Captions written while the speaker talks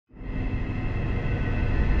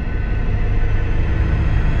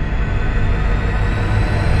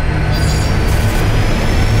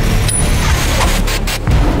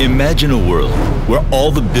Imagine a world where all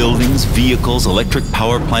the buildings, vehicles, electric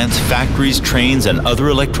power plants, factories, trains, and other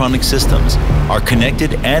electronic systems are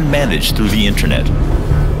connected and managed through the internet.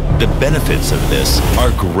 The benefits of this are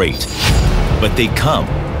great, but they come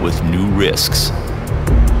with new risks.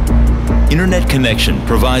 Internet connection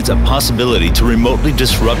provides a possibility to remotely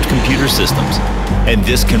disrupt computer systems, and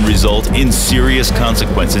this can result in serious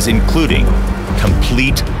consequences, including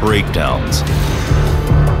complete breakdowns.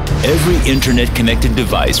 Every internet-connected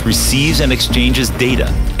device receives and exchanges data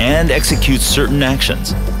and executes certain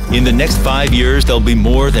actions. In the next 5 years, there'll be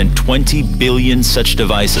more than 20 billion such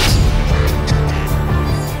devices.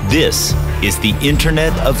 This is the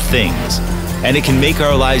Internet of Things, and it can make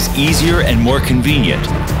our lives easier and more convenient.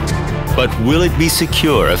 But will it be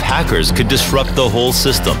secure if hackers could disrupt the whole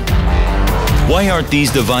system? Why aren't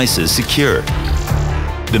these devices secure?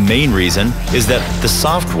 The main reason is that the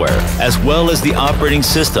software, as well as the operating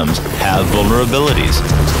systems, have vulnerabilities.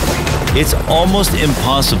 It's almost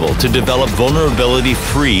impossible to develop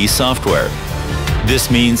vulnerability-free software. This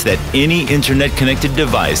means that any internet-connected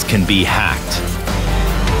device can be hacked.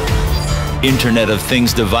 Internet of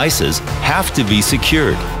Things devices have to be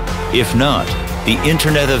secured. If not, the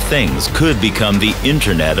Internet of Things could become the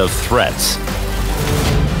Internet of Threats.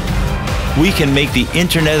 We can make the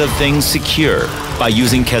Internet of Things secure by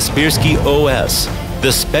using KasperskyOS,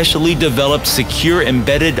 the specially developed secure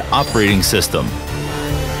embedded operating system.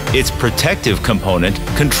 Its protective component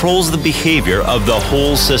controls the behavior of the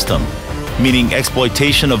whole system, meaning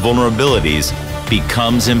exploitation of vulnerabilities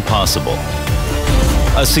becomes impossible.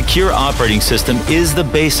 A secure operating system is the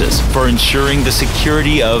basis for ensuring the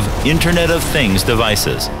security of Internet of Things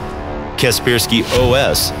devices.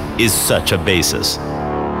 KasperskyOS is such a basis.